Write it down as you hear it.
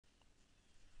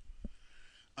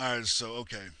Alright, so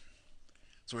okay.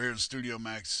 So we're here in Studio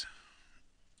Max.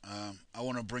 I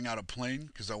want to bring out a plane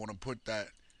because I want to put that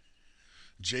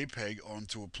JPEG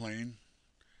onto a plane.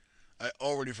 I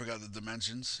already forgot the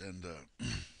dimensions and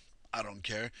I don't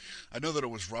care. I know that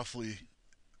it was roughly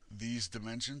these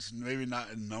dimensions, maybe not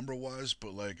in number wise,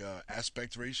 but like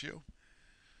aspect ratio.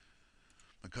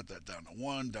 I cut that down to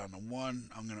one, down to one.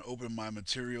 I'm going to open my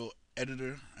material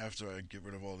editor after I get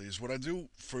rid of all these. What I do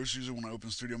first usually when I open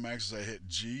Studio Max is I hit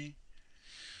G,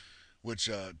 which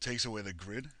takes away the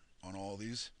grid on all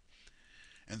these.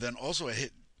 And then also I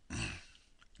hit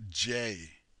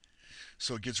J,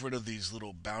 so it gets rid of these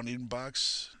little bounding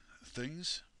box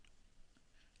things.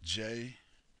 J,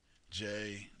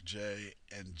 J, J,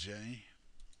 and J.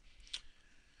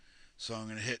 So I'm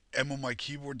going to hit M on my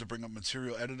keyboard to bring up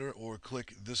Material Editor or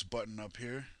click this button up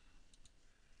here.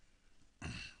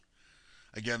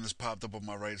 Again, this popped up on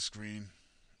my right screen.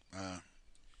 Uh,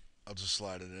 I'll just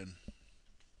slide it in.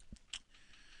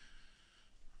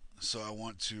 So I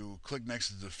want to click next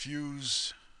to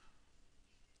diffuse,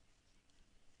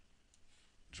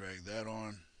 drag that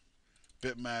on.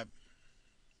 Bitmap,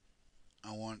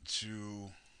 I want to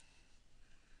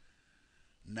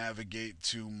navigate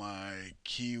to my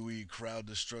Kiwi crowd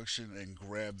destruction and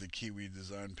grab the Kiwi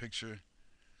design picture.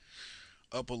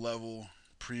 Up a level,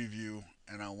 preview,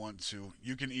 and I want to.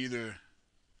 You can either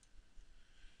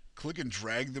click and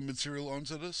drag the material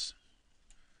onto this,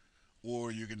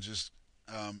 or you can just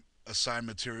assign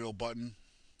material button.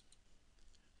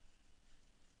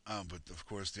 But of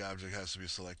course, the object has to be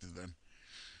selected then.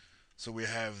 So we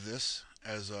have this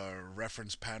as our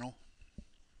reference panel.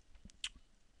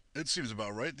 It seems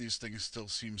about right. These things still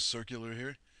seem circular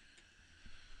here,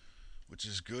 which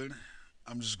is good.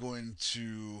 I'm just going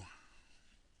to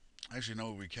actually know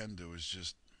what we can do is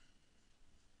just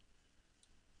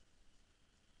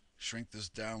shrink this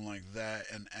down like that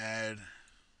and add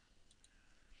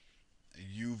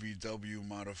a UVW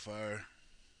modifier.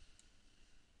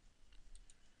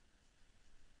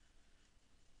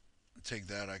 Take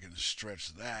that, I can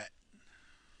stretch that.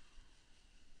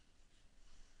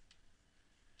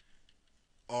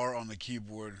 R on the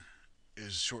keyboard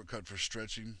is shortcut for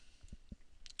stretching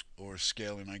or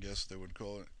scaling, I guess they would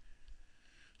call it.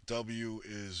 W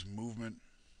is movement.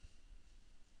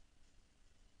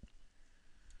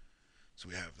 So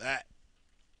we have that.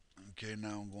 Okay,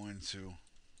 now I'm going to,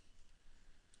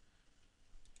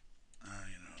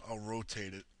 I'll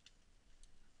rotate it.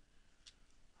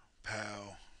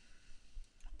 Pow.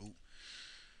 Ooh,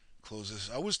 close this.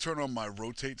 I always turn on my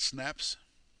rotate snaps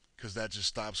because that just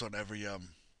stops on every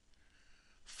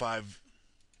 5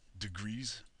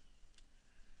 degrees.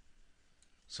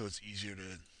 So it's easier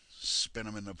to spin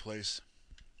them into place.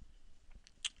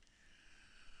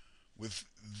 With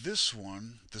this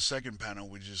one, the second panel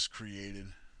we just created,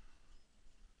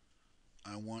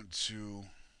 I want to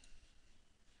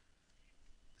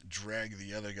drag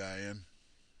the other guy in.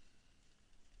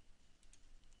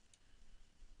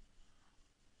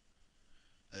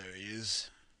 There he is.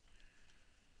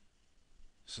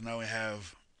 So now we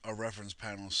have a reference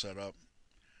panel set up.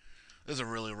 There's a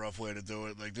really rough way to do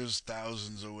it. Like, there's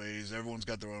thousands of ways. Everyone's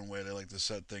got their own way they like to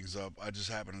set things up. I just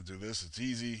happen to do this. It's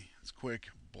easy. It's quick.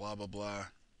 Blah, blah, blah.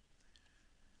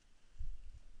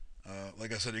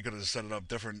 Like I said, you could have set it up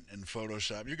different in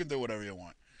Photoshop. You can do whatever you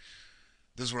want.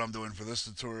 This is what I'm doing for this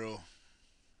tutorial.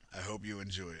 I hope you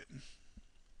enjoy it.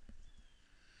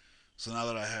 So now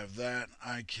that I have that,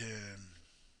 I can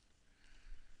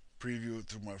preview it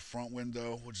through my front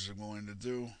window, which I'm going to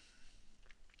do.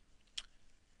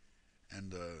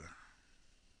 And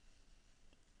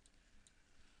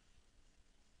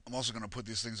I'm also going to put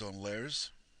these things on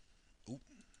layers. Oop.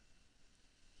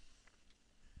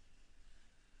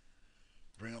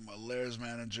 Bring up my layers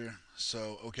manager.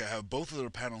 So, okay, I have both of the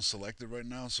panels selected right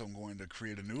now, so I'm going to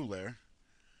create a new layer.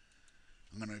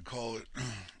 I'm going to call it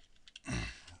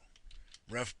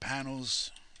ref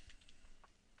panels.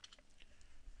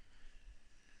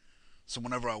 So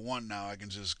whenever I want now, I can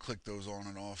just click those on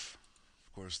and off.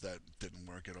 Of course, that didn't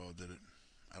work at all, did it?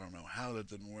 I don't know how that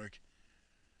didn't work.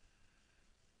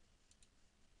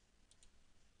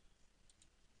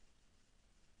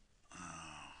 Oh,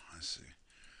 I see.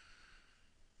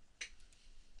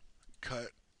 Cut,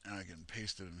 and I can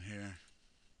paste it in here.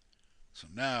 So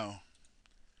now,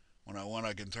 when I want,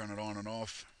 I can turn it on and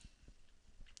off.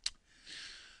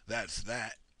 That's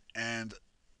that. And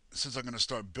since I'm going to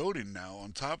start building now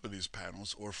on top of these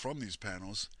panels or from these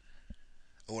panels,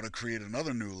 I want to create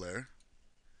another new layer.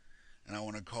 And I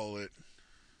want to call it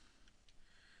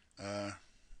uh,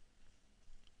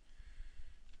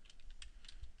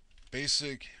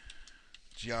 basic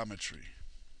geometry.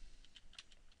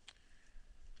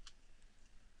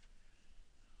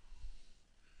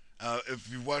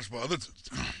 If you've watched my other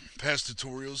past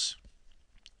tutorials,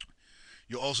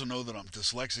 you'll also know that I'm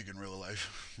dyslexic in real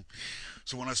life.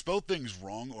 So when I spell things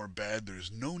wrong or bad,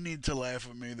 there's no need to laugh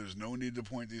at me. There's no need to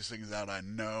point these things out. I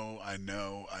know, I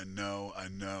know, I know, I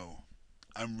know.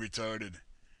 I'm retarded.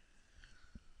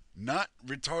 Not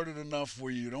retarded enough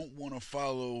where you don't want to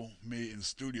follow me in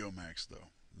Studio Max, though.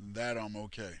 That I'm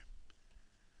okay.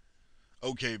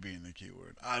 Okay being the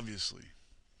keyword, obviously.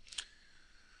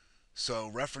 So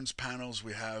reference panels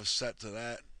we have set to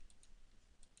that.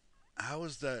 How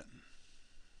is that?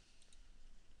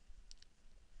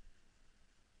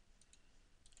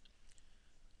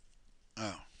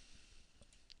 Oh,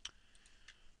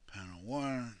 panel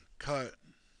one, cut,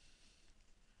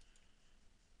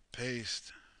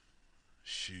 paste.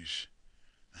 Sheesh.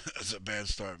 That's a bad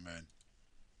start, man.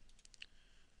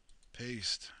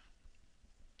 Paste.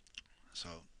 So,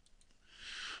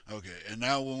 okay. And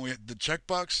now when we, the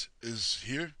checkbox is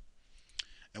here,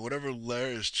 and whatever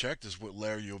layer is checked is what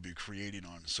layer you'll be creating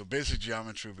on. So basic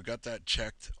geometry, we got that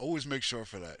checked. Always make sure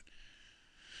for that.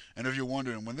 And if you're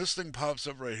wondering, when this thing pops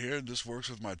up right here, this works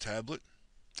with my tablet.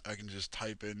 I can just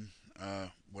type in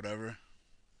whatever.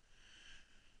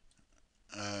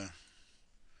 Uh,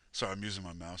 sorry, I'm using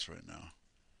my mouse right now.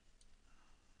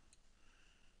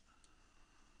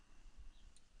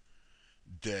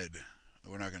 Dead.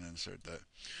 We're not going to insert that.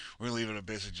 We're going to leave it at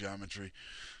basic geometry.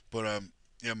 But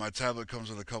yeah, my tablet comes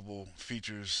with a couple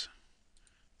features.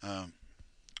 Um,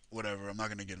 whatever. I'm not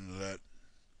going to get into that.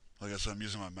 Like I said, I'm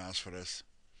using my mouse for this,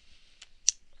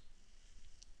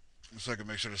 so I can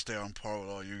make sure to stay on par with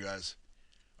all you guys,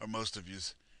 or most of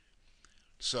yous.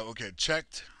 So, okay,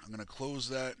 checked. I'm going to close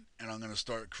that, and I'm going to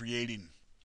start creating.